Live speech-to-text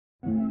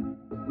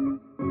Hello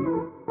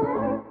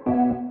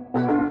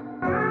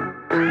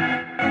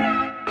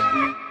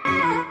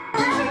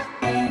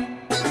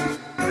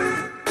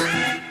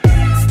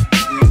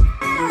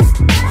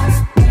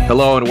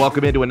and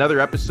welcome into another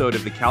episode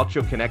of the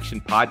Calcio Connection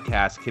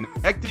podcast,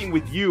 connecting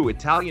with you,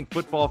 Italian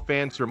football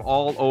fans from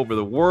all over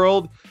the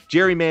world.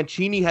 Jerry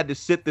Mancini had to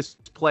sit this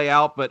play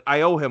out, but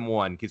I owe him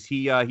one because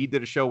he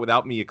did a show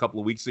without me a couple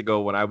of weeks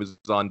ago when I was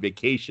on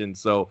vacation,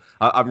 so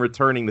I'm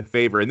returning the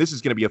favor, and this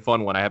is going to be a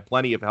fun one. I have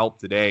plenty of help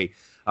today.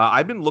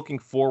 I've been looking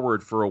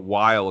forward for a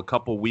while, a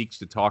couple weeks,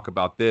 to talk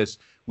about this.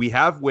 We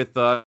have with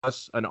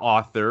us an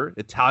author,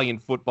 Italian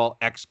football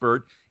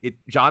expert.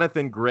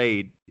 Jonathan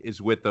Grade is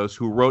with us,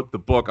 who wrote the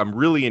book. I'm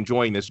really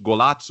enjoying this,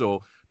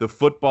 Golazzo, The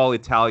Football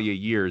Italia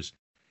Years.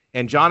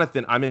 And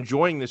Jonathan, I'm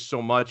enjoying this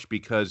so much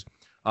because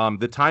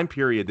the time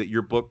period that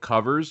your book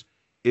covers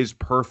is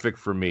perfect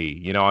for me.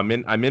 You know, I'm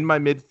in my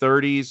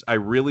mid-30s. I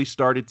really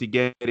started to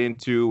get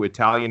into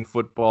Italian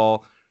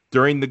football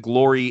during the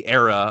glory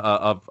era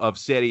of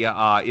Serie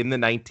A in the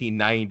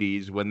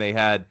 1990s, when they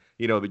had,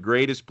 you know, the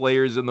greatest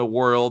players in the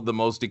world, the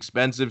most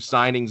expensive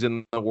signings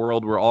in the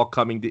world were all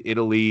coming to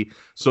Italy.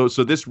 So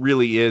this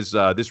really is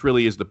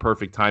the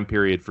perfect time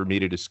period for me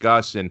to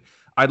discuss. And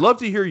I'd love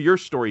to hear your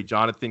story,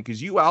 Jonathan,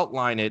 because you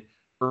outline it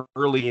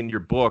early in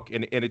your book,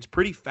 and it's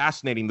pretty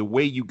fascinating the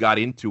way you got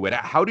into it.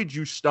 How did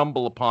you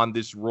stumble upon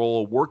this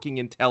role, working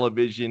in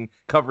television,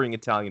 covering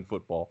Italian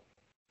football?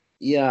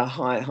 Yeah,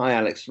 hi,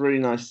 Alex. Really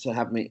nice to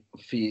have me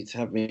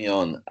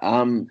on.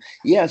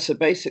 So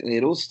basically,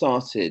 it all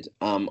started.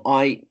 As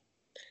I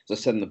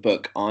said in the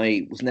book,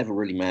 I was never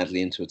really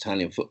madly into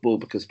Italian football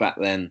because back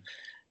then,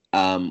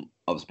 I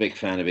was a big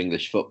fan of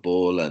English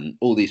football, and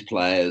all these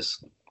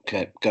players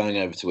kept going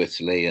over to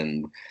Italy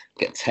and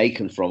get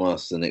taken from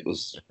us, and it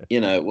was,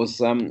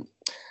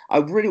 I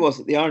really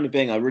wasn't. The irony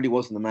being, I really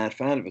wasn't a mad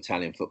fan of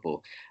Italian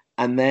football,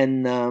 and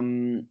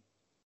then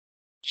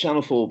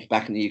Channel 4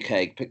 back in the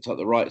UK picked up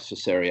the rights for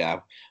Serie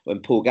A when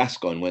Paul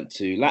Gascoigne went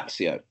to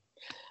Lazio.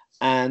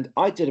 And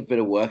I did a bit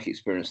of work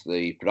experience with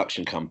the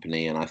production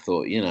company, and I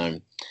thought,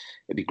 it'd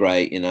be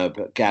great,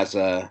 but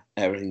Gaza,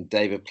 everything,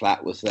 David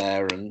Platt was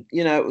there, and,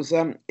 it was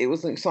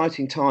an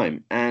exciting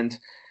time. And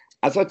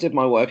as I did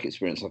my work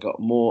experience, I got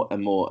more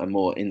and more and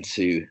more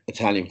into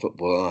Italian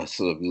football, and I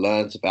sort of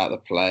learned about the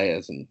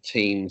players and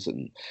teams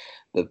and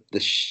the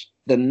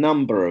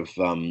number of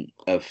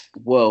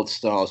world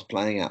stars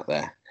playing out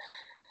there.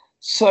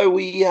 So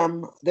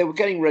they were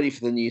getting ready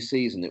for the new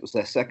season. It was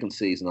their second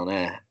season on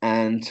air,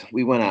 and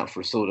we went out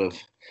for a sort of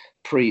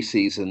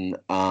pre-season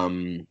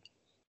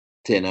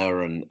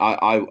dinner. And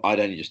I'd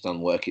only just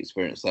done work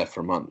experience there for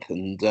a month,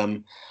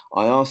 and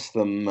I asked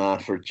them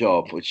for a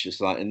job, which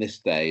is like in this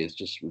day is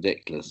just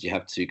ridiculous. You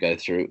have to go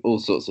through all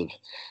sorts of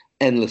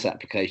endless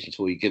applications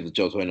before you give the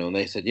job to anyone. And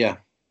they said, "Yeah,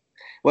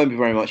 won't be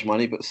very much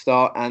money, but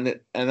start," and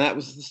that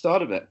was the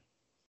start of it.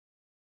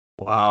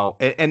 Wow.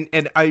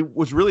 And I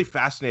was really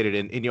fascinated.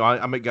 And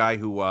I'm a guy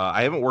who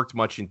I haven't worked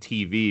much in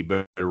TV,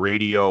 but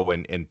radio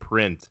and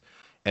print.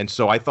 And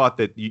so I thought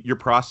that your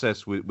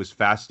process was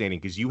fascinating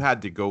because you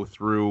had to go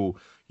through,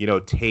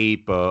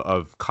 tape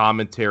of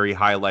commentary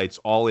highlights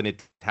all in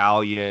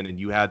Italian, and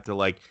you had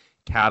to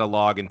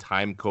catalog and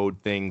time code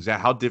things.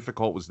 How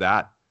difficult was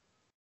that?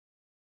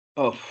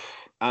 Oh,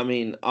 I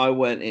mean,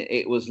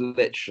 it was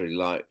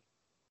literally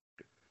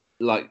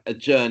like a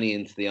journey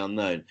into the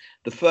unknown.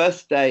 The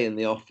first day in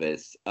the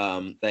office,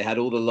 they had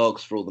all the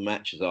logs for all the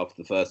matches after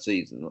the first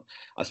season.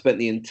 I spent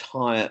the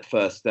entire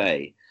first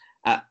day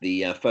at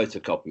the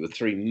photocopy with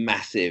 3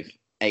 massive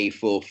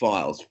A4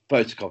 files,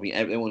 photocopying.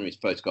 They wanted me to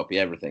photocopy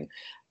everything.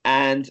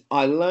 And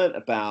I learned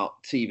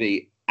about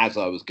TV as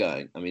I was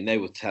going. I mean, they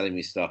were telling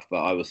me stuff,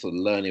 but I was sort of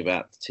learning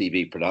about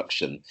TV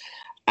production.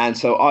 And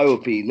so I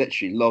would be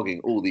literally logging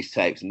all these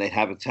tapes, and they'd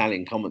have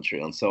Italian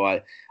commentary on. So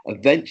I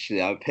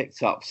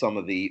picked up some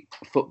of the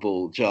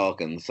football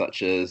jargon,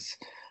 such as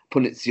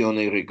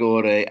punizione,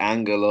 rigore,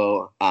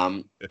 angolo,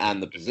 and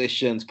the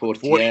positions,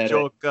 portiere.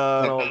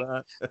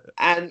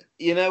 And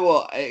you know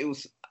what? It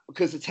was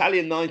because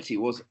Italian 90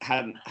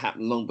 hadn't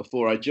happened long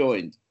before I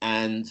joined,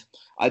 and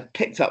I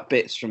picked up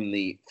bits from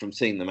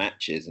seeing the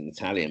matches in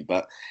Italian.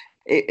 But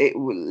it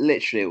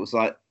was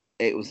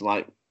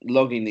like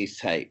logging these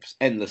tapes,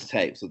 endless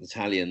tapes of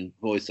Italian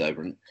voiceover,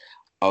 and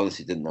I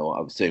honestly didn't know what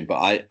I was doing.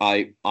 But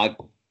I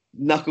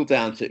knuckled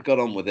down to it, got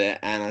on with it,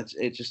 and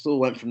it just all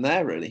went from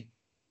there, really.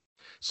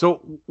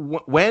 So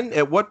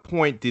at what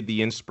point did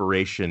the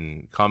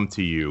inspiration come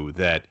to you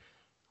that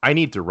I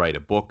need to write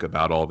a book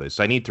about all this?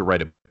 I need to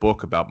write a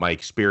book about my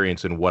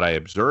experience and what I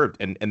observed.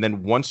 And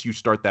then once you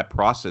start that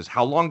process,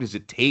 how long does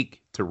it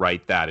take to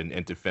write that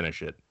and to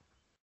finish it?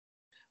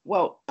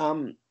 Well,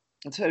 I'll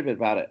tell you a bit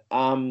about it.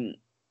 Our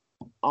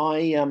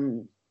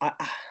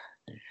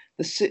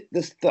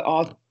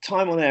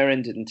time on air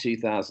ended in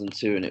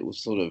 2002, and it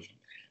was sort of,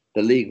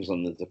 the league was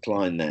on the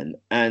decline then,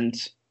 and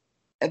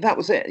that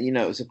was it.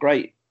 It was a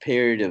great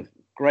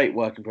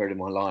working period of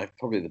my life,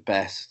 probably the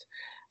best.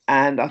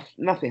 And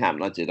nothing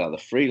happened. I did other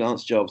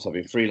freelance jobs. I've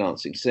been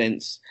freelancing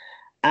since,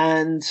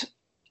 and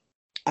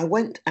I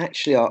went,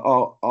 actually,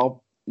 our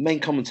main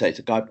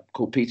commentator, a guy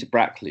called Peter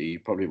Brackley, you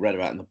probably read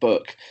about in the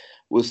book,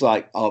 was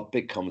like our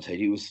big commentator.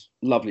 He was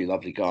lovely,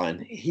 lovely guy,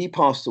 and he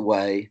passed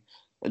away.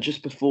 And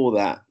just before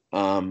that,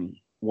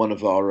 one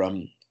of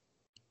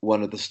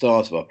the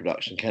stars of our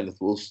production, Kenneth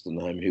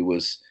Wolstenholme, who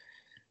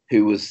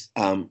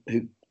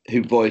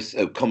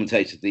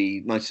commentated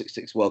the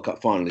 1966 World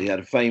Cup final. He had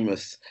a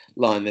famous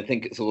line, "They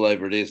think it's all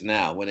over, it is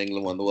now," when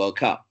England won the World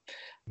Cup.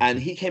 And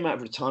he came out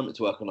of retirement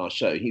to work on our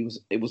show.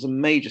 It was a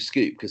major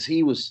scoop because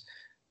he was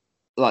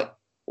like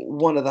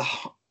one of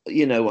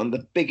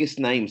the biggest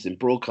names in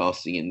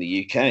broadcasting in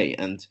the UK.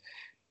 And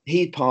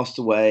he passed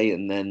away.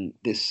 And then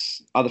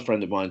this other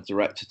friend of mine,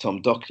 director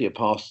Tom Doherty,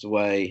 passed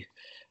away.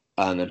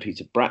 And then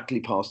Peter Brackley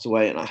passed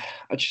away. And I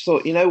just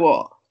thought, you know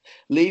what?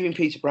 Leaving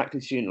Peter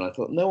Brackley's funeral, I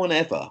thought no one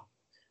ever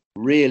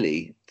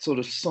really sort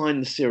of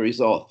signed the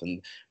series off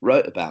and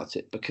wrote about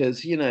it,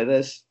 because,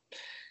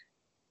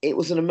 it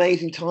was an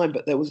amazing time,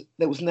 but there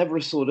was never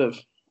a sort of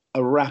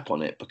a wrap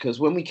on it, because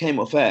when we came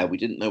off air, we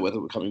didn't know whether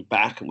we're coming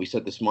back, and we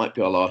said this might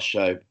be our last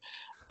show.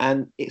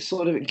 And it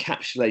sort of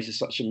encapsulated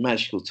such a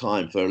magical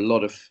time for a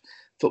lot of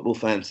football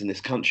fans in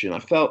this country. And I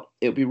felt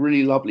it would be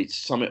really lovely to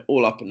sum it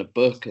all up in a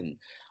book. And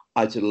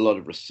I did a lot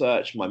of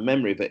research. My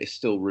memory of it is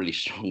still really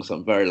strong, so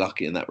I'm very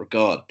lucky in that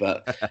regard.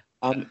 But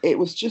it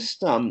was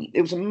just,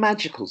 it was a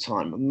magical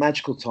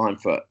time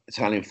for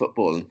Italian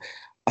football. And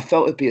I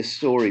felt it'd be a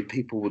story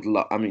people would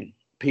love. I mean,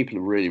 people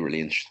are really,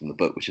 really interested in the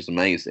book, which is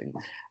amazing.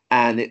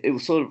 And it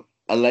was sort of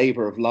a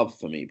labor of love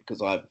for me,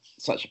 because I have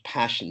such a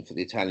passion for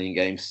the Italian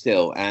game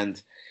still.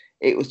 And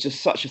it was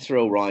just such a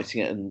thrill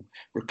writing it and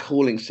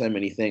recalling so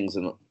many things.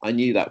 And I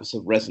knew that would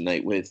sort of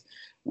resonate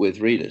with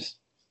readers.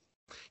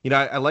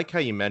 I like how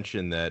you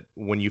mentioned that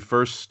when you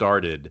first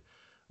started,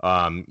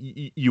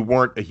 you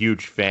weren't a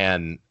huge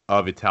fan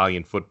of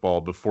Italian football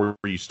before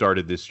you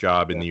started this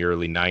job in the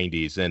early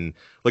 90s. And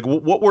like,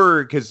 what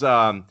were, because,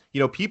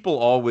 people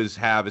always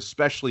have,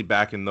 especially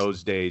back in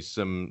those days,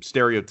 some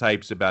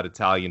stereotypes about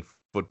Italian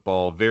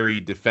football,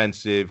 very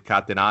defensive,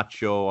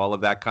 catenaccio, all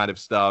of that kind of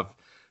stuff.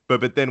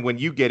 But then when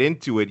you get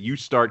into it, you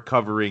start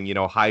covering,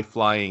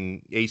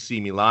 high-flying AC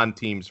Milan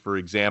teams, for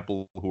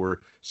example, who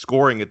are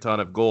scoring a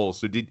ton of goals.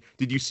 So did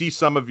you see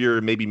some of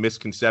your maybe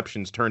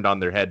misconceptions turned on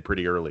their head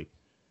pretty early?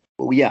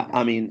 Well, yeah.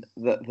 I mean,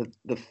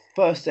 the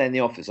first day in the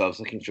office, I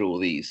was looking through all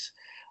these.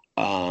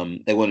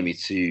 They wanted me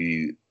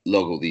to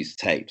log all these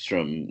tapes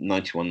from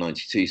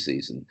 91-92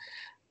 season.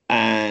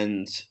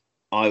 And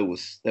there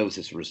was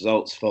this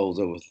results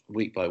folder with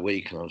week by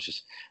week, and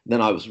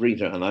then I was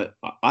reading it, and I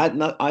had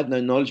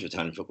no knowledge of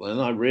Italian football, and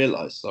I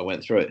realised as I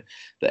went through it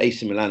that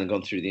AC Milan had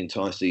gone through the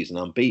entire season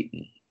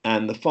unbeaten,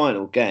 and the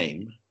final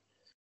game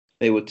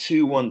they were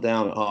 2-1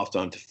 down at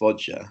halftime to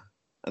Foggia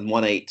and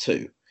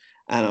 1-8-2,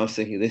 and I was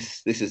thinking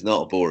this is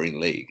not a boring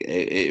league,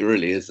 it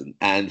really isn't,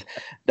 and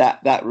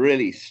that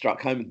really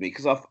struck home with me,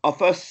 because our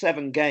first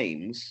 7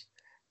 games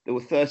there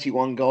were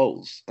 31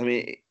 goals. I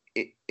mean,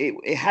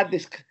 it had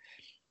this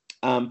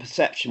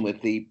perception with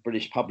the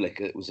British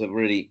public. It was a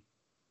really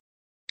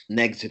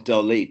negative,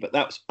 dull league, but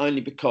that was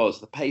only because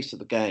the pace of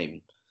the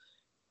game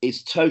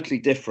is totally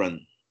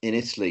different in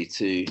Italy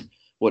to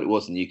what it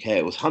was in the UK.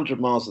 It was 100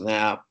 miles an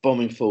hour,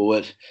 bombing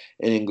forward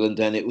in England,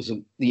 and it was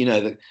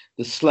the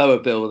slower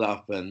build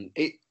up, and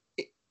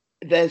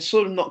they're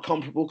sort of not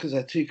comparable because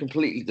they're two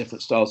completely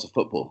different styles of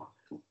football.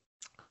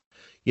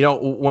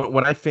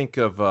 When I think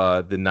of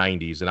the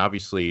 90s, and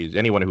obviously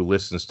anyone who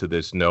listens to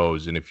this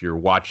knows, and if you're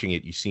watching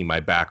it, you see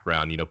my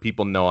background,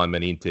 people know I'm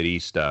an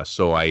Interista.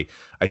 So I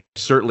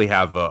certainly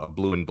have a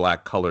blue and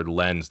black colored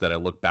lens that I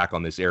look back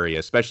on this area,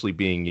 especially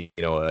being,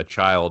 a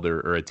child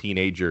or a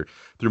teenager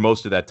through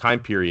most of that time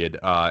period.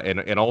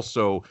 And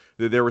also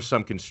there were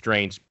some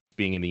constraints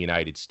being in the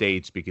United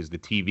States because the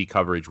TV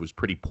coverage was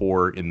pretty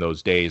poor in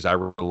those days. I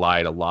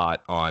relied a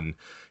lot on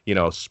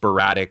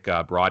sporadic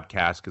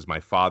broadcasts because my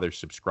father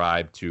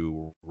subscribed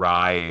to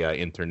Rai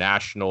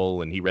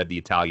International and he read the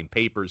Italian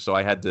papers. So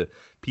I had to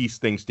piece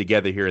things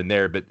together here and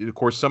there. But of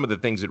course, some of the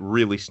things that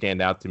really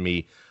stand out to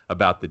me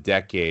about the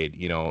decade,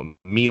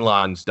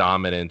 Milan's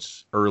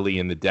dominance early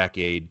in the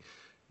decade,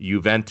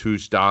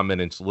 Juventus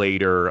dominance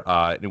later,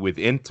 with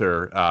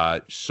Inter,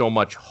 so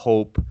much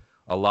hope,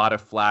 a lot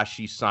of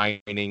flashy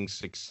signings,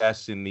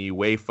 success in the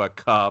UEFA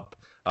Cup,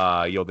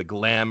 the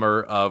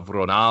glamour of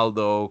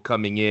Ronaldo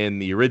coming in,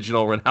 the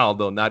original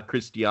Ronaldo, not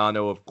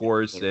Cristiano, of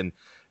course,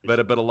 but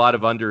a lot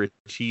of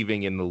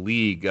underachieving in the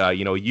league.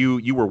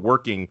 You were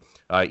working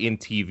in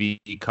TV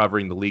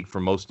covering the league for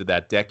most of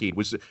that decade.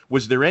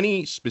 Was there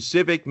any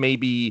specific,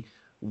 maybe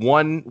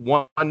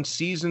one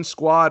season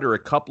squad or a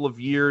couple of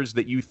years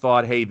that you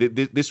thought, hey,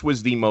 this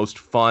was the most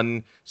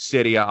fun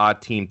Serie A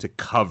team to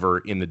cover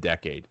in the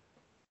decade?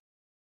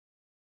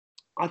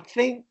 I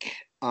think,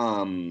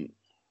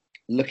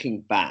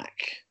 looking back,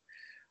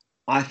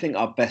 I think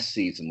our best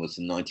season was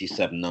the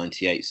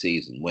 97-98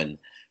 season when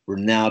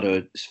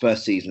Ronaldo's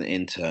first season at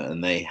Inter,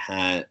 and they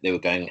were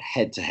going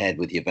head to head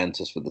with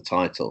Juventus for the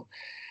title,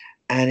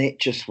 and it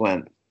just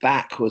went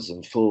backwards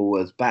and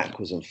forwards,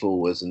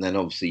 and then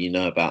obviously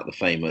about the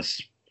famous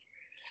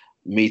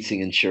meeting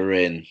in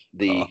Turin,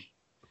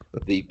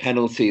 the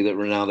penalty that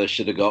Ronaldo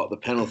should have got, the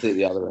penalty at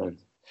the other end.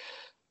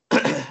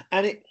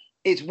 And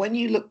it's when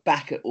you look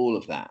back at all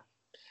of that,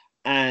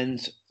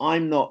 and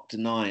I'm not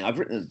denying, I've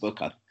written in the book,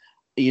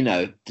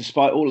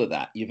 despite all of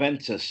that,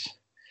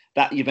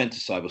 that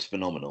Juventus side was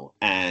phenomenal.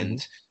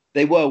 And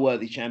they were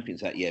worthy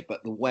champions that year,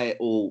 but the way it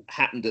all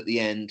happened at the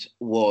end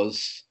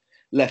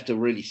left a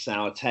really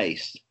sour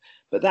taste.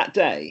 But that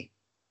day,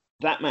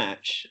 that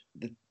match,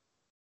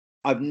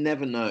 I've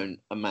never known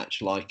a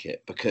match like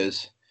it,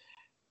 because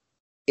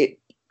it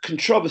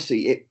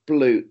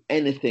blew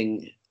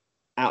anything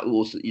out the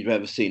walls that you've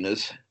ever seen.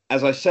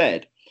 As I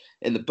said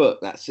in the book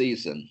that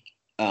season,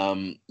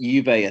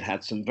 Juve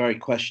had some very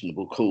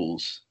questionable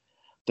calls.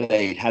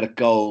 They had a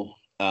goal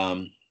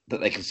that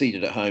they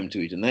conceded at home to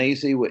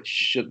Udinese, which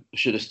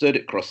should have stood.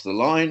 It crossed the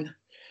line,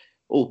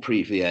 all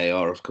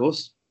pre-VAR, of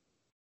course.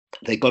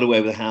 They got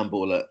away with a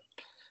handball at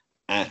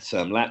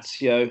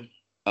Lazio.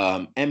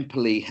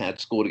 Empoli had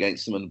scored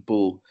against them, and the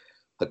ball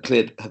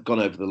had gone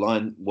over the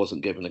line,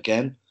 wasn't given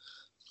again.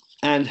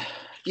 And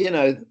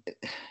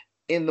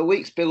in the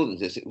weeks building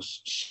this, it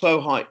was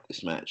so hyped,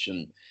 this match,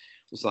 and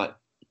it was like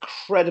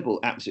incredible,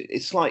 absolute.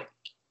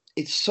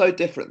 It's so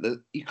different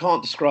that you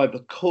can't describe the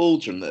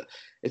cauldron that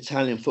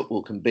Italian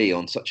football can be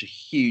on such a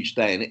huge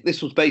day. And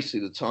this was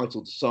basically the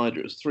title decider.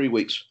 It was 3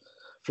 weeks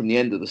from the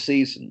end of the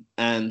season,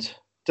 and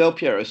Del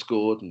Piero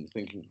scored, and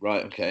thinking,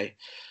 right, okay,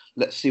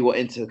 let's see what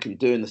Inter can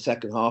do in the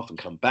second half and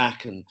come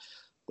back. And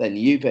then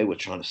Juve were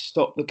trying to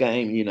stop the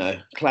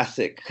game,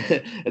 classic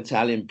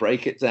Italian,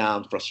 break it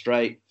down,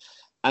 frustrate.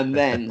 And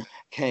then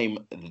came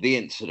the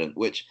incident,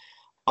 which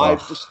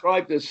I've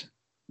described as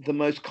the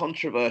most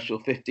controversial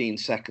 15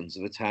 seconds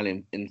of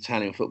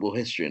Italian football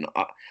history. And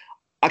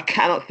I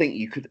cannot think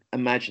you could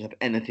imagine have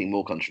anything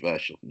more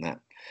controversial than that,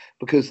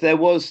 because there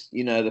was,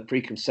 the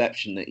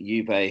preconception that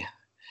Juve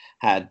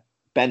had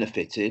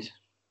benefited,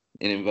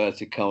 in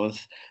inverted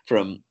commas,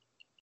 from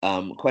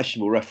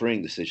questionable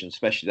refereeing decisions,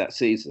 especially that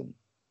season.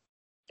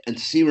 And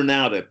to see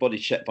Ronaldo body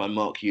checked by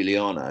Mark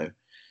Giuliano,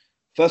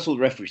 first of all,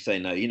 the referees say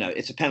no,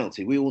 it's a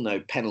penalty. We all know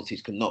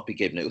penalties cannot be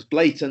given. It was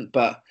blatant,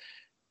 but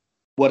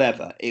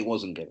whatever, it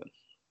wasn't given.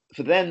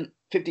 For then,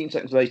 15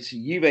 seconds later,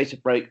 Juve to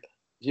break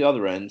the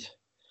other end,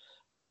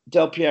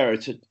 Del Piero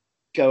to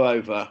go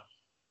over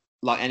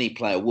like any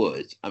player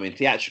would, I mean,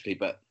 theatrically,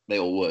 but they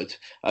all would,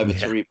 over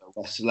Taribo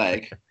West's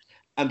leg,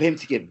 and for him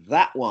to give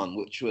that one,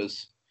 which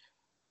was,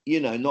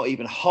 not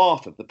even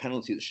half of the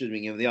penalty that should have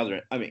been given the other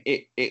end. I mean,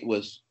 it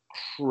was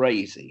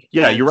crazy.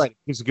 Yeah, you're right.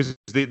 Because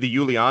the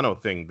Giuliano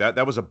thing,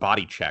 that was a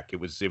body check. It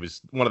was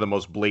one of the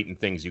most blatant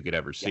things you could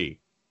ever see.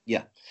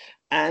 Yeah.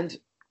 And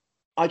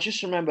I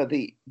just remember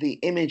the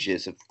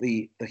images of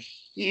the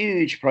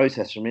huge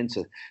protest from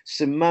Inter,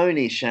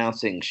 Simone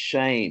shouting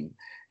shame,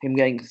 him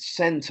getting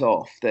sent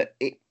off, that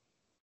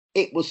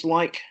it was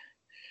like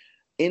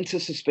Inter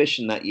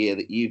suspicion that year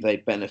that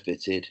Juve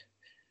benefited.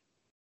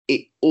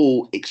 It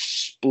all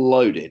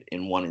exploded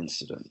in one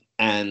incident.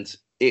 And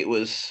it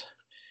was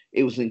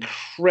an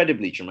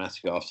incredibly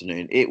dramatic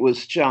afternoon. It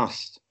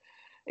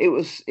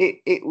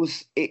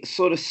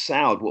sort of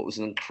soured what was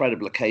an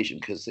incredible occasion,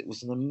 because it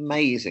was an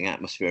amazing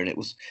atmosphere. And it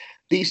was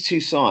these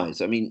two sides.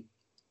 I mean,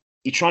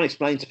 you try and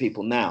explain to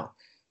people now,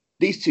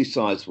 these two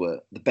sides were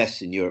the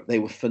best in Europe. They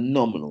were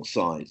phenomenal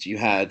sides. You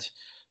had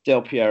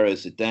Del Piero,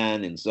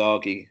 Zidane,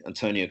 Inzaghi,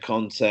 Antonio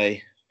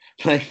Conte,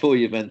 playing for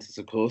Juventus,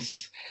 of course.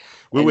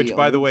 Which,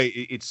 by the way,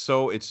 it's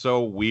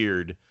so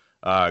weird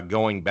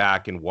going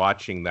back and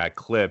watching that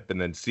clip and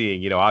then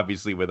seeing,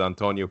 obviously with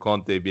Antonio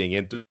Conte being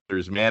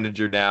Inter's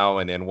manager now,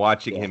 and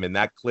watching him in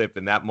that clip,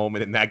 in that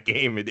moment, in that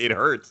game, it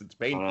hurts. It's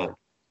painful.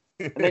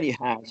 And then you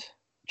had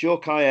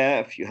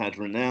Djorkaeff, you had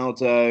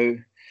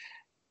Ronaldo,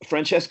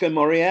 Francesco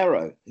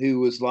Moriero,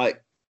 who was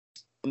like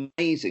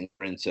amazing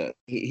for Inter.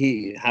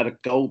 He had a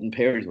golden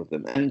period with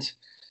them, and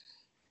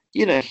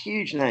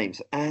huge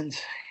names. And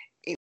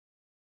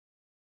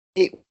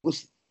it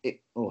was.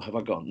 Oh, have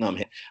I gone? No, I'm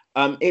here.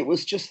 It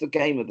was just the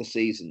game of the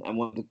season and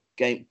one of the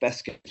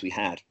best games we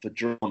had for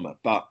drama.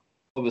 But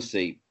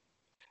obviously,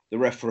 the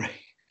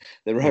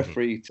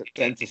referee took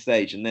center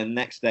stage, and then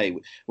next day,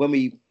 when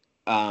we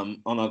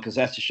on our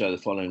Gazzetta show the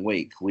following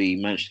week, we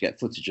managed to get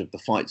footage of the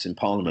fights in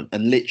Parliament,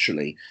 and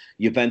literally,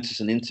 Juventus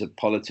and Inter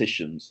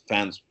politicians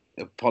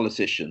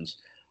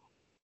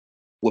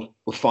were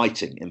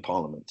fighting in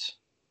Parliament.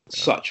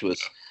 Such was.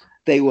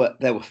 There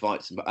were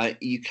fights,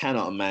 but you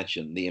cannot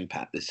imagine the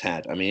impact this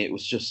had. I mean,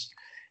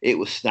 it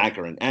was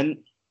staggering. And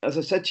as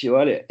I said to you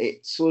earlier,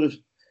 it sort of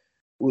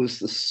was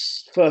the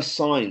first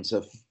signs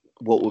of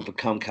what would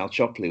become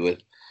Calciopoli with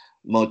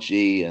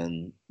Moggi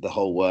and the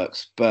whole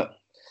works. But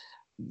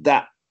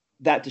that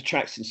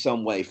detracts in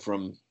some way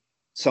from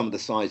some of the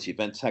sides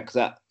Juventus had, because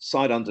that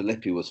side under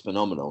Lippi was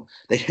phenomenal.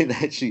 They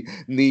didn't actually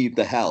need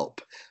the help.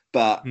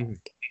 But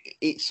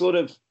it sort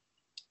of,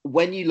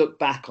 when you look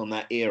back on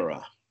that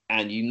era,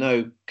 and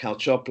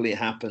Calciopoli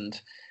happened,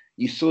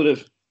 you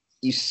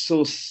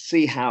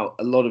see how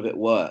a lot of it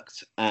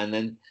worked. And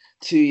then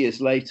 2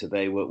 years later,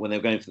 when they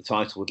were going for the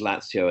title with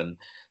Lazio, and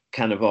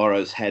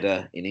Cannavaro's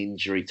header in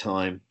injury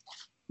time,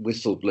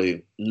 whistle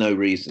blew, no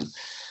reason.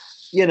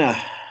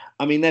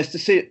 I mean,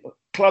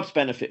 clubs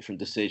benefit from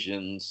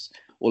decisions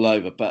all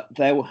over, but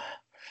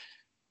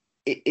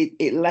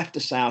it left a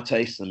sour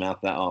taste in the mouth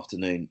that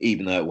afternoon,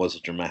 even though it was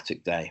a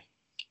dramatic day.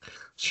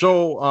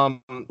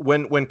 So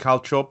when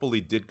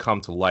Calciopoli did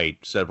come to light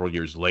several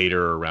years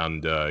later,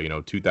 around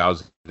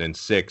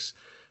 2006,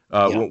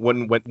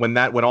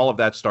 when all of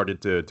that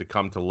started to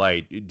come to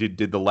light,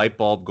 did the light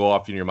bulb go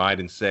off in your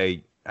mind and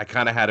say, I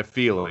kind of had a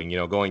feeling,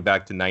 going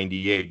back to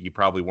 '98, you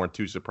probably weren't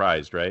too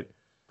surprised, right?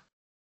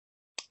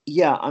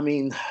 Yeah, I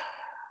mean,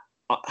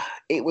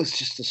 it was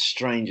just the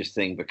strangest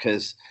thing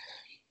because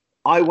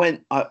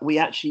we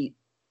actually,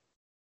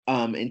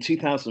 in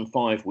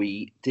 2005,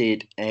 we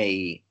did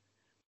a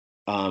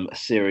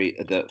series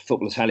that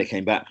Football Italia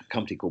came back, a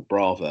company called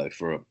Bravo,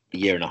 for a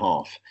year and a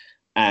half.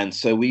 And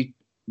so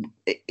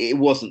it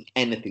wasn't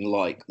anything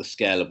like the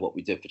scale of what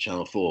we did for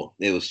Channel 4.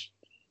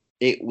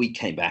 We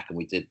came back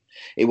and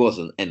it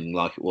wasn't anything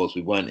like it was.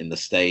 We weren't in the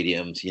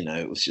stadiums,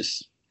 it was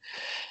just,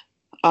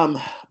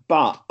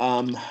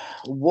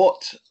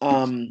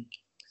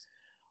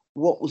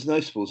 what was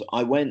noticeable is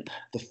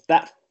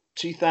that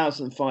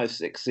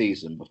 2005-06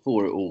 season,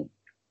 before it all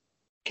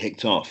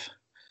kicked off,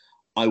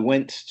 I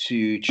went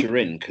to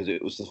Turin because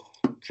it was the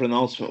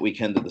penultimate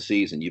weekend of the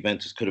season.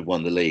 Juventus could have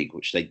won the league,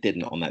 which they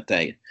didn't on that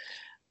day.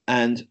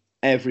 And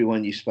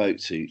everyone you spoke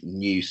to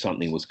knew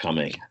something was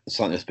coming,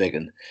 something was big.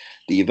 And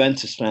the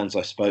Juventus fans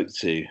I spoke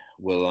to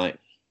were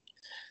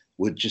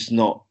just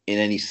not in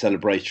any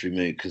celebratory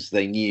mood because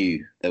they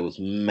knew there was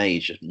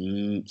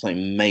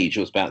something major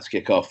was about to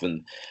kick off.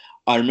 And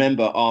I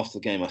remember after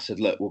the game, I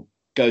said, look, we'll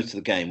go to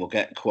the game, we'll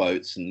get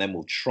quotes, and then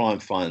we'll try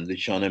and find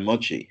Luciano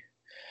Moggi.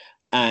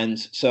 And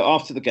so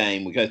after the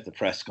game, we go to the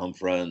press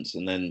conference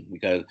and then we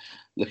go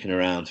looking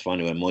around,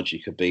 finding where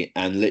Moggi could be.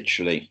 And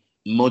literally,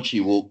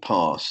 Moggi walked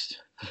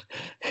past.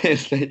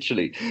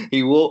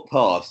 He walked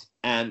past,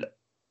 and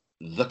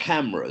the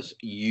cameras,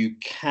 you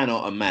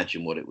cannot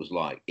imagine what it was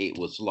like. It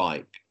was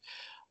like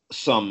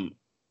some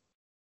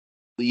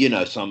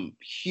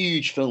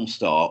huge film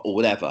star or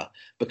whatever,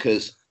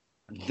 because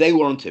they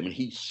were onto him and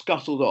he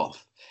scuttled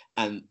off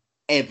and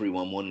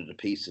everyone wanted a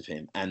piece of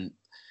him. And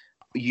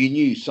you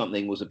knew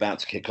something was about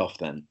to kick off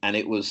then. And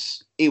it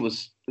was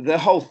the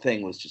whole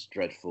thing was just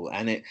dreadful.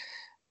 And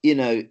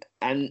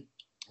and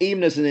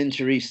even as an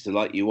Interista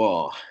like you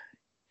are,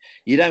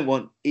 you don't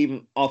want,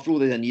 even after all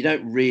this, and you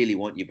don't really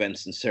want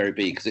Juventus in Serie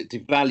B because it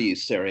devalues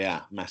Serie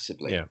A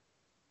massively. Yeah.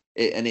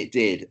 It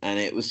did. And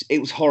it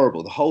was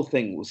horrible. The whole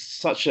thing was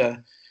such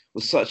a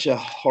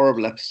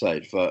horrible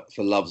episode for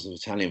lovers of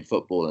Italian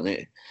football.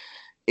 And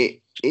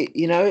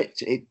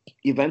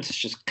Juventus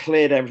just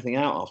cleared everything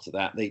out after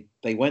that.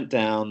 They went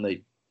down.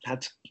 They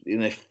had to,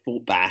 they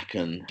fought back,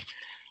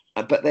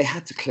 but they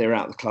had to clear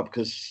out the club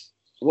because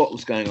what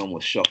was going on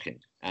was shocking,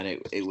 and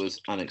it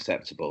was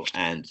unacceptable.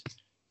 And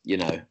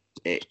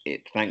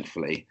it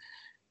thankfully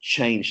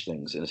changed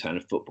things in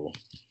Italian football.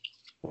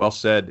 Well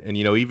said. And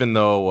even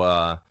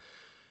though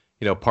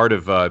part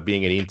of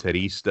being an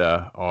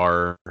Interista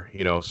are,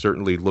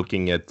 certainly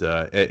looking at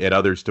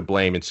others to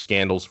blame and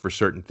scandals for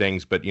certain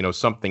things. But,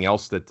 something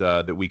else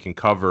that we can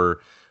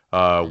cover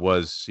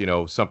was,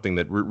 something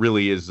that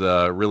really is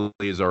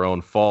our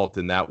own fault.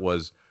 And that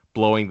was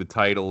blowing the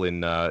title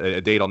in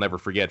a date I'll never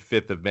forget,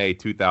 5th of May,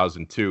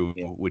 2002,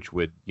 which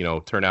would,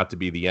 turn out to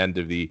be the end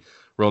of the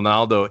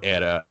Ronaldo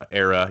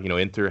era.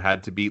 Inter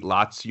had to beat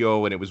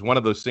Lazio, and it was one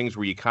of those things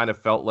where you kind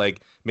of felt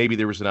like maybe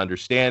there was an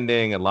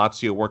understanding and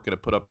Lazio weren't going to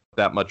put up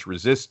that much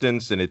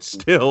resistance, and it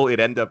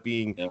ended up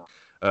being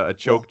a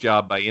choke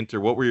job by Inter.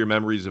 What were your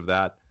memories of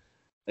that?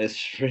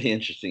 It's really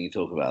interesting you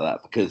talk about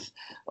that because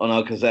on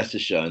our Gazzetta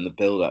show in the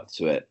build up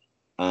to it,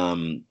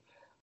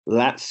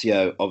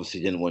 Lazio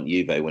obviously didn't want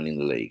Juve winning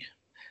the league.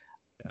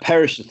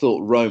 Perisher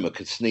thought Roma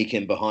could sneak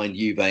in behind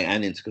Juve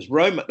and Inter because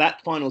Roma,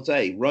 that final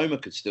day, Roma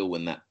could still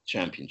win that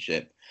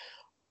championship.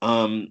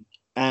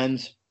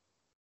 And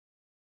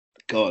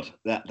God,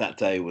 that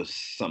day was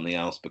something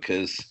else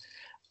because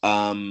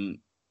in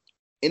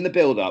the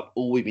build-up,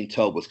 all we've been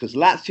told was because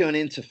Lazio and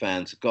Inter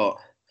fans got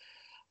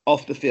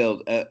off the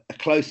field a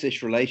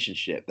close-ish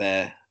relationship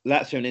there.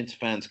 Lazio and Inter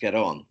fans get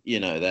on,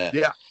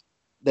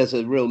 there's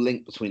a real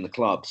link between the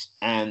clubs.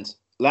 And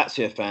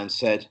Lazio fans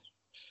said,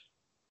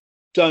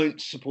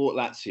 don't support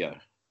Lazio.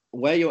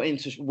 Wear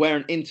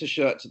an Inter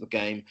shirt to the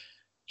game.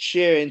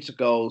 Cheer Inter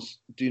goals.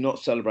 Do not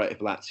celebrate if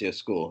Lazio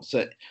score.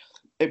 So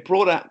it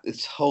brought out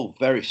this whole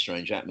very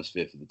strange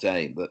atmosphere for the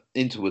day that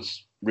Inter would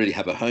really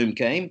have a home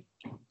game.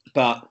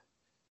 But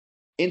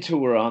Inter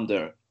were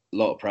under a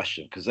lot of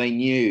pressure because they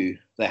knew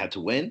they had to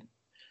win.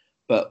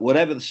 But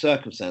whatever the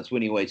circumstance,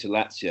 winning away to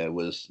Lazio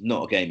was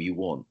not a game you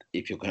want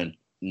if you're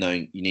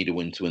knowing you need a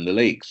win to win the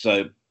league.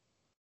 So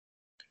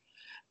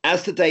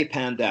as the day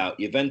panned out,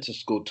 Juventus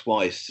scored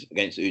twice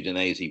against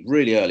Udinese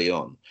really early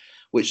on,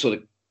 which sort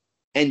of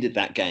ended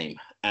that game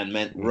and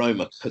meant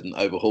Roma couldn't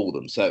overhaul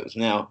them. So it was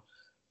now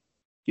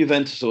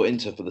Juventus or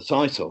Inter for the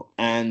title.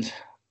 And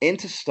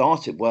Inter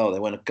started well. They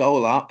went a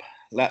goal up.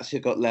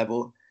 Lazio got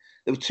level.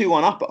 They were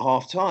 2-1 up at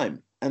half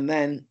time. And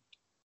then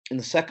in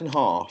the second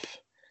half,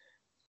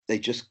 they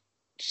just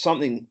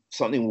something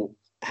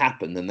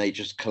happened and they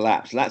just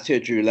collapsed.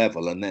 Lazio drew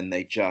level, and then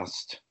they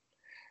just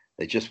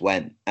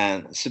went.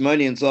 And Simone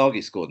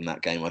Inzaghi scored in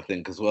that game, I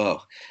think, as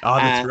well. Oh,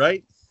 that's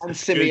right. And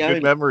That's Simeone,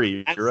 good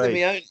memory. You're right.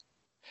 Simeone,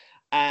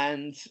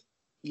 and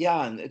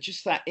yeah, and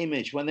just that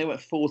image when they went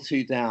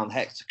 4-2 down.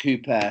 Hector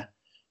Cooper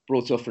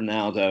brought off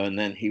Ronaldo, and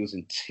then he was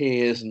in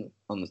tears and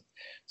on the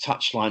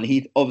touchline.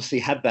 He obviously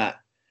had that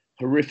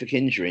horrific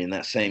injury in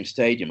that same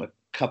stadium a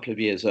couple of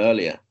years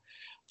earlier.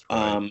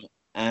 Right.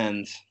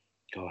 And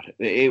God,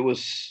 it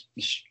was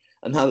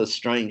another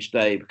strange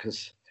day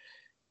because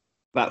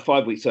about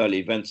 5 weeks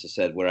earlier, Juventus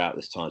said we're out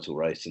this title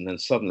race, and then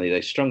suddenly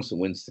they strung some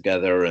wins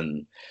together,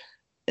 and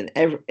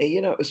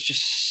it was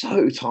just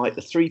so tight.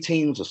 The three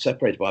teams were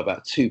separated by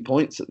about 2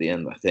 points at the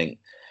end, I think,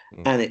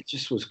 and it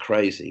just was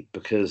crazy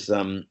because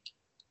no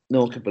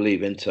one could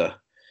believe Inter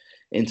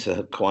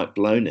had quite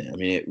blown it. I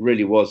mean, it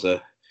really was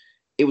a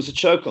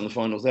choke on the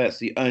finals. There, it's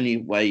the only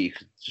way you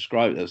could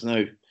describe it.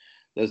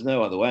 There's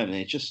no other way. I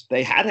mean,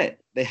 they had it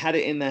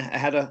in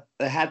there.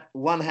 They had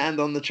one hand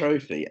on the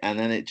trophy, and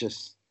then it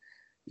just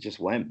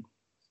went.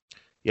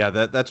 Yeah,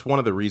 that's one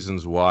of the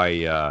reasons why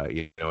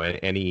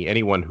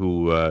anyone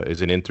who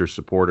is an Inter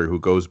supporter who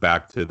goes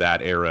back to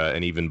that era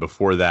and even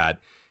before that,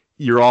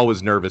 you're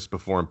always nervous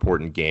before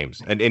important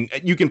games, and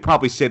you can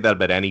probably say that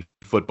about any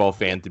football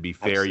fan. To be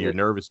fair, Absolutely. You're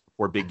nervous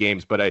before big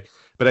games, but I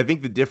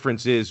think the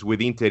difference is with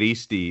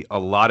Interisti, a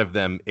lot of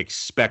them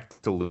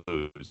expect to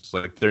lose.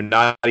 Like they're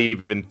not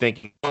even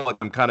thinking, "Oh, like,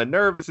 I'm kind of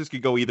nervous. This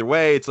could go either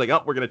way." It's like,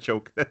 "Oh, we're gonna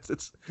choke."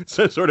 It's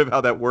sort of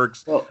how that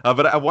works. Well,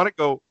 but I want to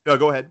go. No,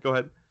 go ahead.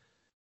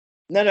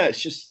 No,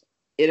 it's just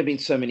it had been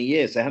so many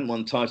years. They hadn't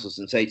won titles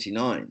since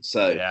 '89,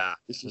 so yeah,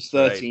 this was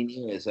 13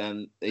 years,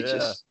 and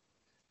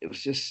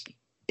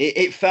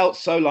it felt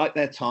so like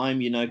their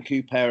time.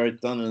 Cooper had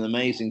done an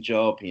amazing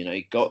job.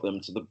 He got them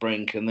to the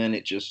brink, and then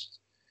it just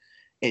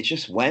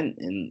went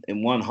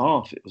in one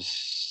half. It was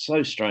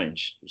so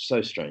strange. It was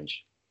so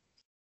strange.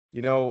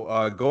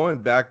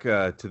 Going back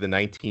to the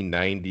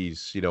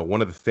 1990s,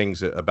 one of the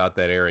things about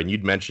that era, and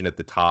you'd mentioned at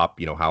the top,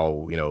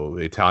 how,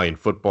 Italian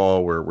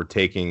football were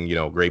taking,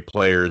 great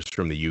players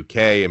from the UK.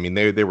 I mean,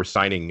 they were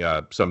signing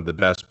some of the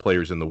best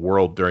players in the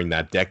world during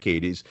that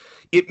decade.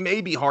 It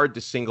may be hard to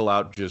single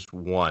out just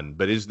one,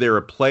 but is there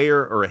a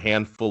player or a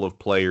handful of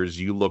players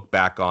you look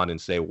back on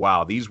and say,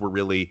 wow, these were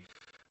really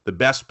the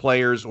best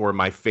players or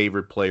my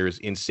favorite players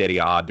in Serie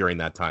A during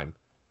that time?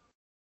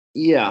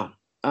 Yeah.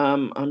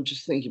 I'm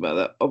just thinking about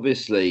that.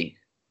 Obviously,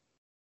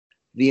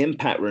 the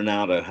impact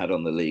Ronaldo had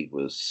on the league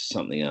was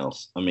something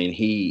else. I mean,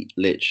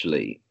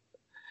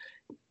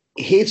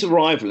 his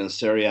arrival in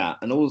Serie A,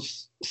 and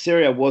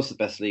Serie A was the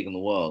best league in the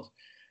world,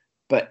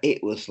 but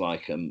it was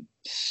like a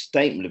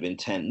statement of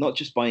intent, not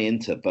just by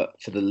Inter, but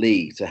for the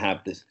league to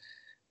have this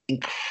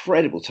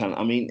incredible talent.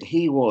 I mean,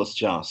 he was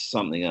just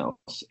something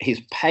else. His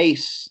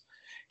pace,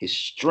 his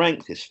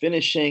strength, his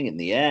finishing in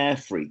the air,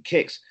 free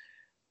kicks.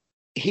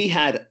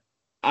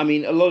 I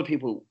mean, a lot of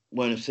people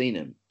won't have seen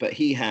him, but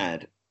he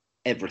had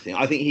everything.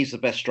 I think he's the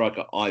best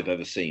striker I've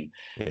ever seen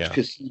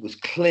because he was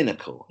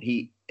clinical.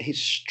 His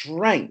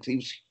strength, he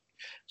was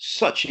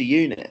such a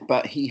unit,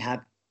 but he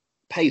had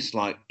pace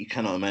like you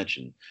cannot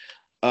imagine.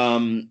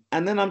 And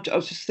then I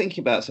was just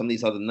thinking about some of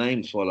these other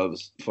names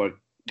before I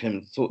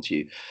came to talk to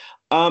you.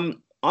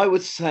 I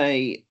would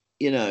say,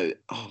 oh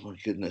my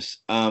goodness,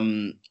 at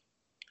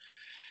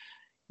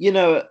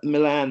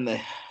Milan,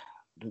 the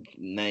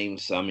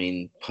names, I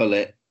mean,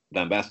 Pullet,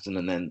 Van Basten,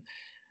 and then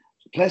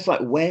players like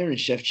Weah and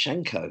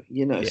Shevchenko,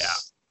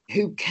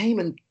 who came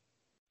and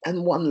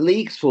won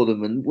leagues for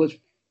them and was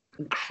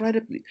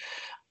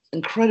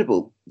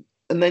incredible.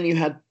 And then you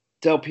had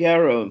Del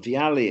Piero and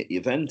Vialli at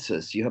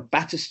Juventus. You had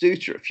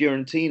Batistuta at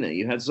Fiorentina.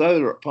 You had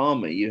Zola at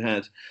Parma. You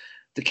had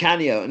Di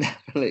Canio at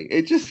Napoli.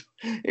 It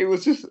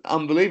was just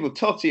unbelievable.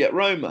 Totti at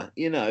Roma.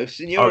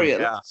 Signori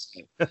at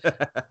Lazio.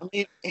 I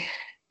mean,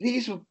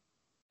 these were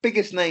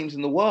biggest names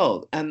in the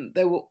world, and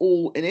they were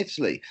all in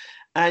Italy.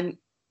 And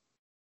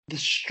the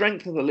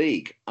strength of the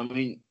league, I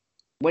mean,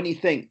 when you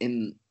think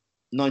in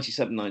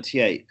 97,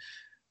 98,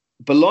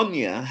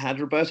 Bologna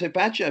had Roberto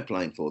Baggio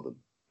playing for them.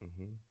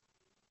 Mm-hmm.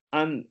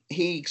 And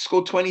he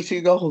scored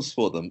 22 goals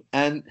for them.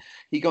 And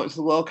he got into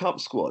the World Cup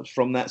squad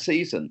from that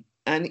season.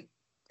 And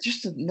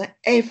just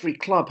every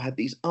club had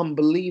these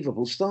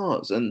unbelievable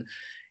stars. And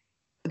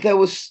there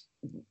was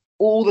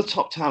all the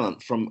top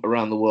talent from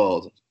around the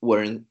world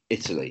were in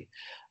Italy.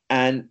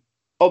 And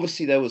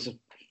obviously there was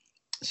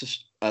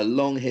a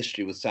long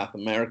history with South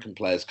American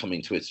players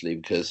coming to Italy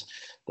because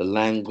the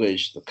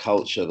language, the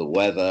culture, the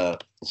weather,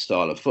 the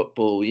style of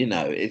football,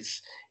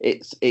 it's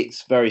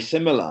very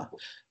similar.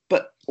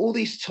 But all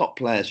these top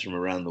players from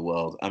around the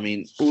world, I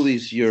mean, all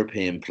these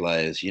European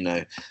players,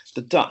 the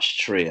Dutch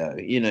trio,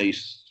 you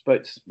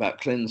spoke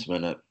about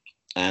Klinsmann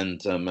and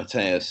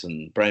Matthäus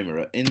and Bremer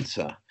at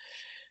Inter.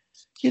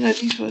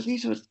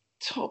 These were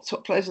top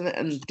players,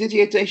 and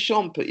Didier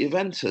Deschamps at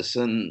Juventus,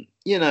 and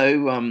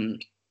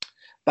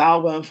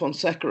Balbo and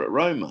Fonseca at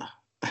Roma.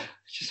 It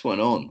just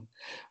went on.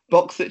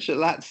 Boxic at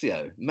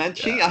Lazio.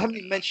 Mancini. Yeah. I haven't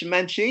even mentioned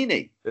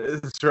Mancini.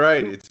 That's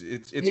right.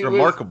 It's Who was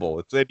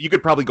remarkable. You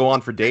could probably go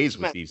on for days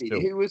with these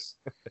Mancini, two. who was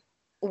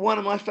one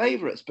of my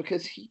favourites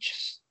because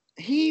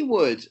he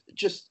would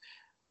just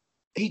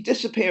he'd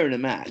disappear in a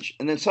match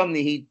and then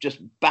suddenly he'd just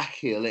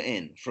backheel it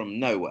in from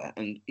nowhere,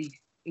 and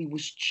he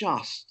was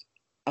just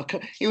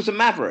he was a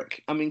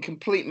maverick. I mean,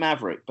 complete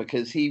maverick,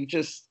 because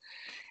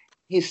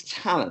his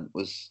talent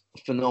was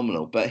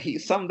phenomenal. But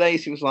some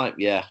days he was like,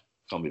 yeah,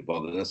 can't be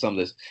bothered. And some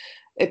days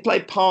they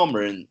played Parma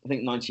in, I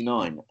think,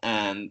 '99,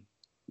 and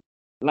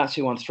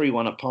Lazio won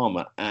 3-1 at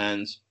Parma,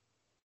 and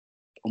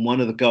on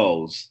one of the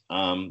goals,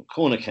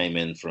 corner came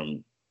in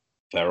from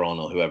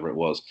Veron or whoever it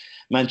was.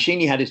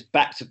 Mancini had his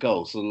back to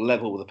goal, sort of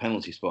level with the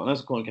penalty spot. And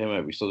as the corner came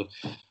over, he sort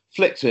of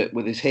flicked it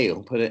with his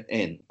heel, put it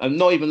in. I'm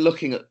not even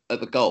looking at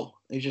the goal.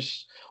 He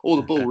just, or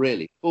the ball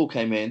really. Ball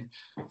came in,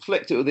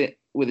 flicked it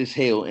with his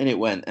heel, and it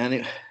went.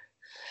 And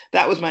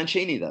that was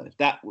Mancini, though.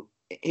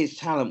 His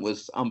talent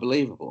was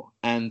unbelievable.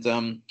 And,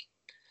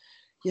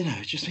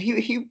 just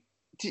he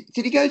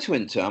did he go to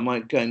Inter? Am I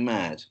going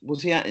mad?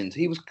 Was he at Inter?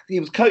 He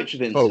was coach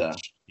of Inter.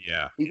 Coach.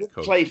 Yeah. He didn't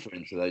play for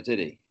Inter, though, did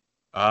he?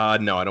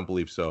 No, I don't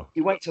believe so.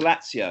 He went to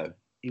Lazio.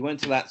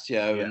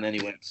 And then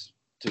he went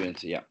to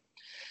Inter, yeah.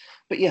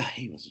 But yeah,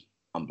 he was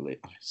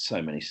unbelievable.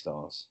 So many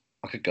stars.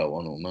 I could go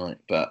on all night.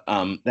 But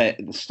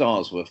the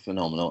stars were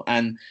phenomenal.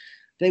 And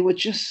it was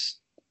just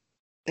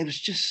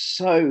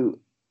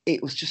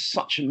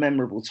such a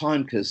memorable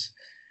time, because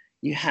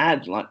you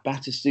had like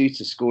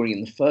Batistuta scoring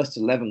in the first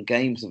 11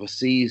 games of a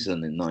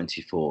season in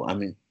 '94. I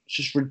mean,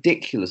 just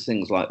ridiculous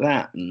things like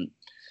that. And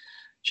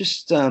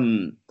just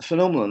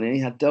phenomenal. And then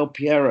you had Del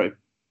Piero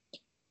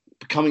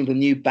becoming the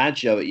new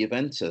Baggio at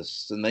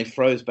Juventus, and they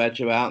froze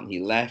Baggio out, and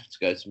he left to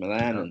go to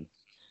Milan. And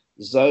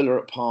Zola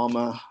at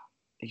Parma.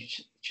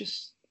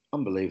 Just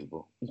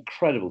unbelievable,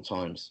 incredible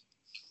times.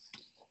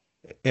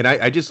 And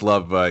I just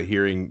love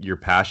hearing your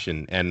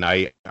passion, and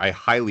I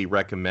highly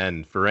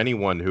recommend for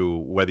anyone who,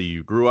 whether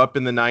you grew up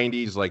in the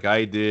 '90s like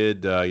I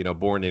did,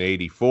 born in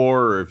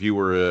 '84, or if you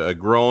were a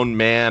grown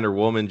man or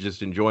woman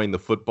just enjoying the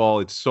football,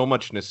 it's so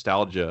much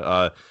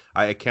nostalgia.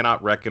 I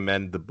cannot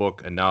recommend the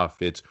book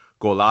enough. It's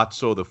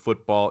Golazzo, the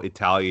Football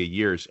Italia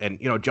Years. And,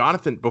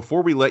 Jonathan,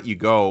 before we let you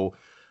go,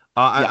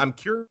 I'm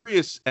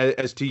curious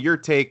as to your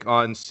take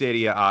on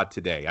Serie A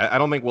today. I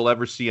don't think we'll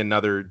ever see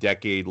another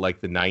decade like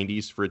the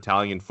 '90s for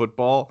Italian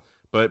football,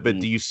 but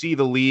do you see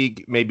the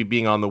league maybe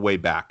being on the way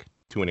back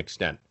to an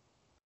extent?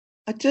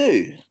 I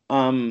do.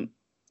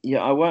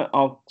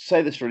 I'll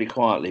say this really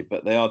quietly,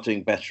 but they are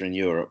doing better in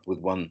Europe, with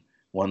one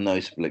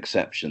notable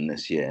exception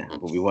this year.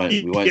 But we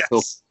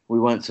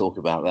won't talk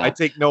about that. I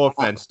take no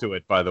offense to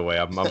it, by the way.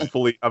 I'm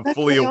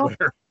fully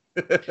aware.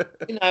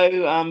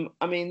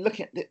 I mean, look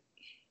at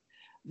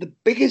the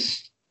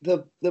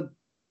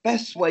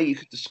best way you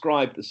could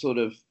describe the sort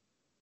of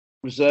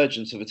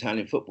resurgence of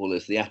Italian football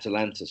is the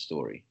Atalanta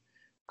story,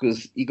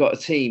 because you got a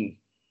team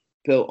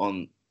built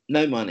on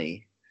no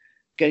money,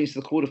 getting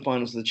to the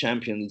quarterfinals of the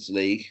Champions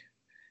League,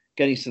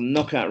 getting to the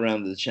knockout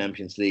round of the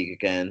Champions League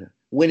again,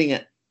 winning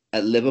at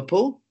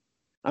Liverpool.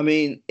 I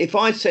mean, if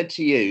I said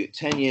to you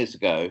 10 years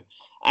ago,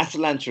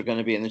 Atalanta are going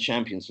to be in the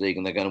Champions League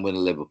and they're going to win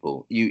at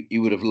Liverpool,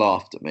 you would have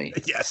laughed at me.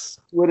 Yes.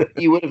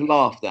 You would have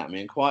laughed at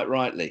me, and quite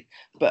rightly.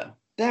 But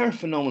they're a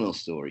phenomenal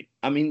story.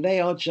 I mean, they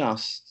are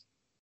just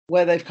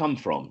where they've come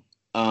from.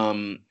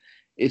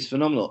 It's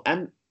phenomenal.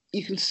 And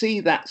you can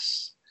see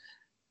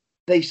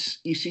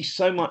you see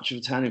so much of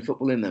Italian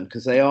football in them,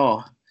 because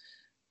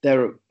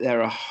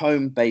they're a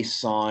home-based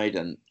side,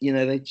 and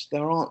it's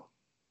not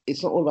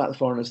all about the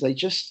foreigners. There's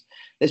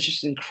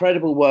just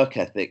incredible work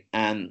ethic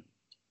and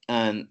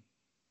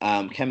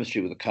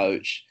chemistry with the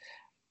coach.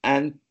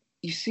 And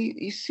you've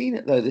seen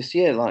it though this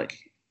year, like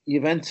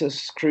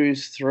Juventus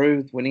cruised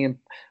through, winning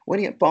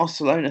at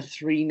Barcelona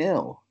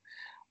 3-0.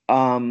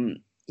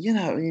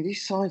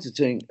 These sides are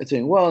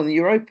doing well in the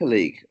Europa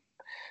League.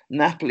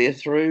 Napoli are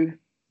through,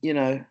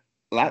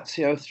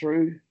 Lazio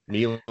through,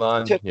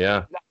 Milan,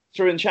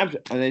 through in the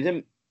Champions, and they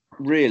didn't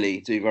really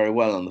do very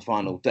well on the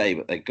final day,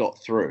 but they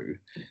got through,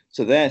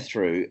 so they're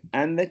through.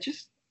 And they're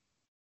just,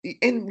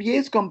 in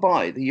years gone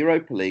by, the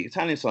Europa League,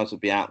 Italian sides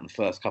would be out in the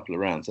first couple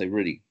of rounds. They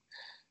really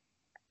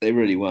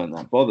weren't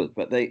that bothered.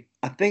 But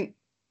I think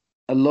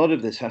a lot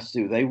of this has to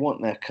do, they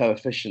want their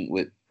coefficient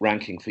with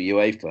ranking for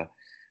UEFA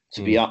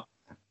to be up,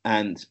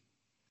 and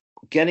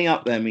getting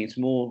up there means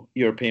more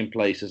European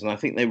places. And I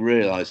think they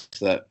realised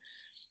that,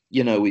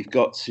 we've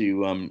got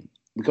to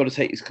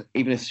take this,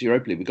 even if it's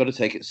Europa League, we've got to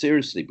take it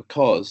seriously,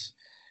 because,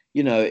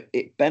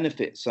 it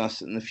benefits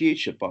us in the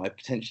future by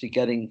potentially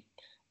getting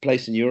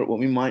place in Europe what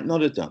we might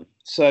not have done.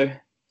 So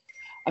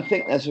I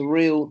think there's a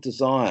real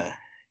desire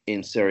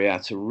in Serie A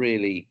to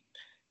really,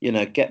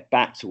 get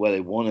back to where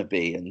they want to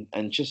be,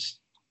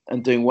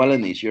 and doing well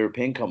in these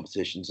European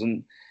competitions.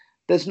 And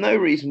there's no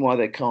reason why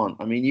they can't.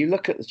 I mean, you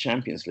look at the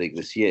Champions League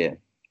this year,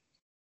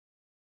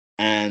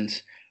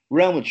 and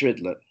Real Madrid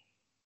look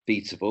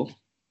beatable.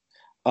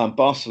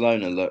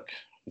 Barcelona look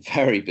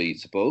very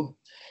beatable.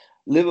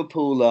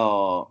 Liverpool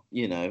are,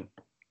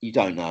 you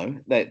don't know.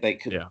 They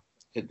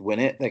could win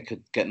it. They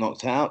could get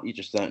knocked out. You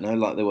just don't know,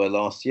 like they were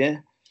last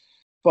year.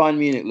 Bayern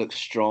Munich looks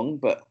strong,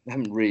 but they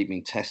haven't really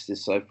been tested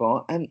so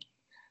far. And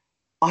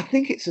I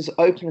think it's as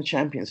open a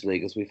Champions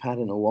League as we've had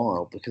in a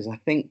while, because I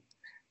think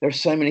there are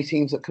so many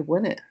teams that could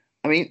win it.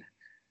 I mean,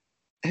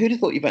 who'd have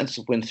thought Juventus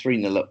would win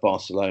 3-0 at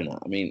Barcelona?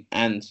 I mean,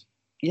 and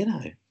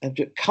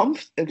it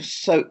was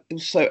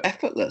so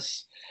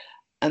effortless.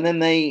 And then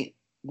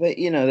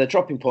they're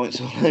dropping points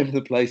all over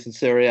the place in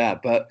Serie A.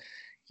 But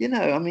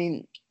I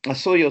mean, I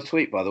saw your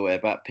tweet, by the way,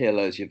 about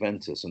Pirlo's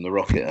Juventus and the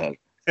rocket early.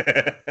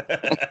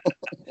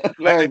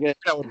 Very good.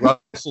 That would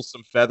rustle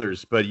some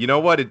feathers. But you know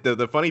what?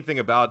 The funny thing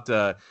about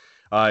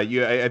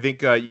I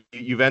think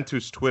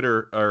Juventus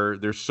Twitter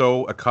they're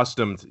so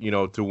accustomed,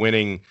 to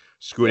winning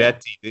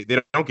Scudetti,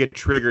 they don't get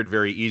triggered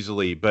very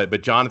easily.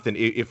 But Jonathan,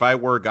 if I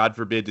were, God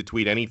forbid, to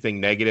tweet anything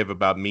negative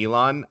about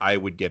Milan, I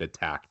would get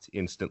attacked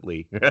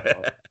instantly.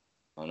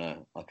 I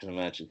know, I can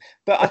imagine.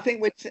 But I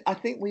think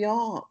we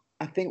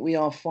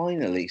are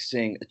finally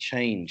seeing a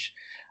change,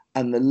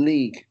 and the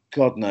league,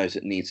 God knows,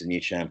 it needs a new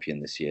champion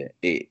this year.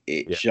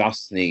 It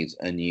just needs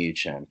a new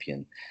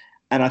champion,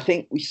 and I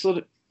think you're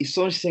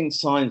sort of seeing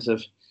signs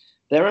of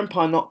their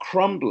empire not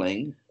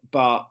crumbling,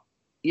 but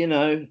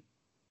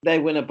they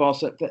win at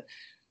Barcelona.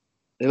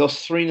 They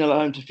lost 3-0 at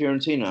home to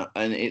Fiorentina,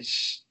 and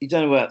it's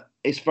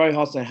very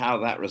hard to know how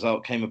that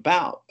result came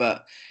about,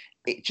 but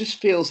it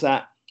just feels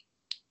that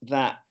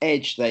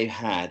edge they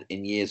had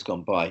in years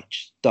gone by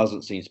just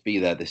doesn't seem to be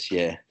there this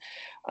year.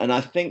 And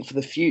I think for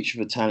the future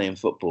of Italian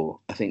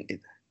football, I think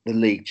the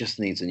league just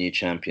needs a new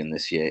champion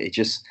this year. It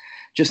just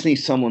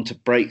needs someone to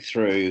break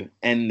through,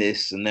 end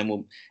this, and then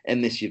we'll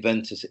end this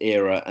Juventus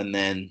era, and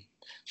then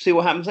see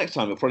what happens next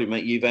time. We'll probably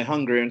make Juve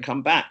hungry and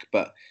come back.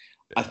 But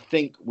I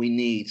think we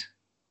need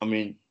a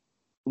new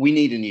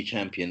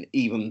champion.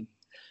 Even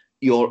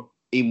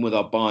with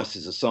our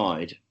biases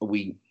aside,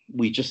 we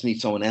just need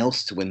someone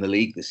else to win the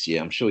league this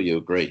year. I'm sure you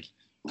agree.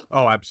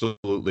 Oh,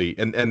 absolutely.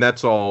 And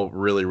that's all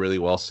really, really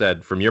well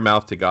said, from your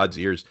mouth to God's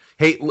ears.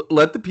 Hey,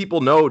 let the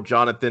people know,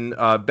 Jonathan,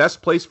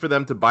 best place for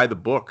them to buy the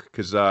book.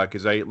 Cause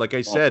like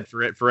I said,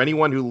 for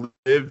anyone who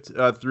lived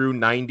through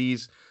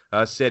 90s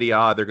Serie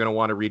A, they're going to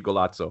want to read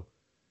Golazzo.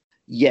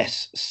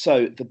 Yes.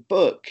 So the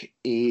book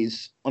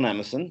is on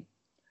Amazon.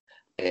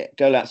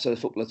 Golazzo, the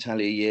Football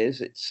Italia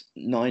Years. It's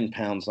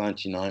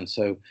 £9.99.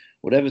 So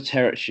whatever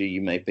territory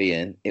you may be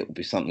in, it will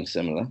be something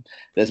similar.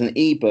 There's an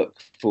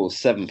ebook for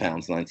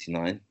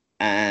 £7.99,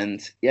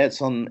 and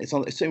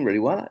it's doing really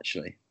well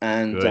actually.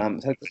 And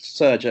it's had a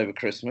surge over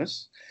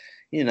Christmas.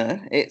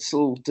 It's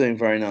all doing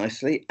very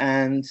nicely.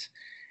 And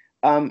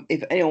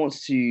if anyone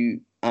wants to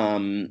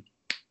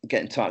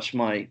get in touch,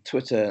 my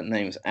Twitter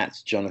name is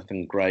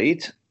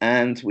 @JonathanGrade,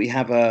 and we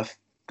have a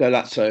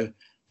Golazzo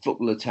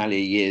Football Italia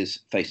Years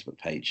Facebook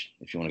page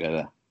if you want to go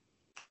there.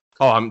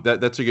 Oh,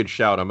 that's a good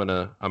shout. I'm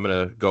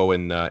gonna go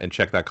and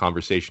check that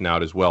conversation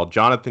out as well.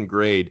 Jonathan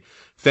Grade,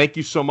 thank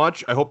you so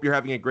much. I hope you're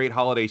having a great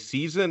holiday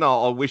season.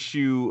 I'll wish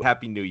you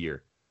Happy New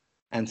Year.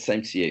 And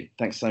same to you.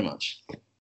 Thanks so much.